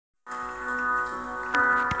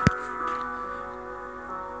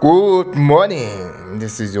Good morning.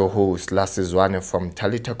 This is your host Lasizwane from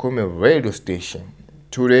Talitakumi radio station.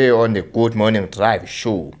 Today on the Good Morning Drive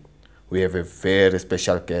show, we have a very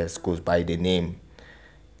special guest goes by the name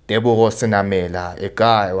Debo Senamela, a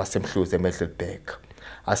guy wasemhluze eMiddelburg.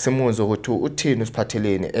 Asimuzwe ukuthi uthini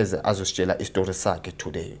usiphatheleni eze azositshela isitori sakhe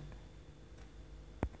today.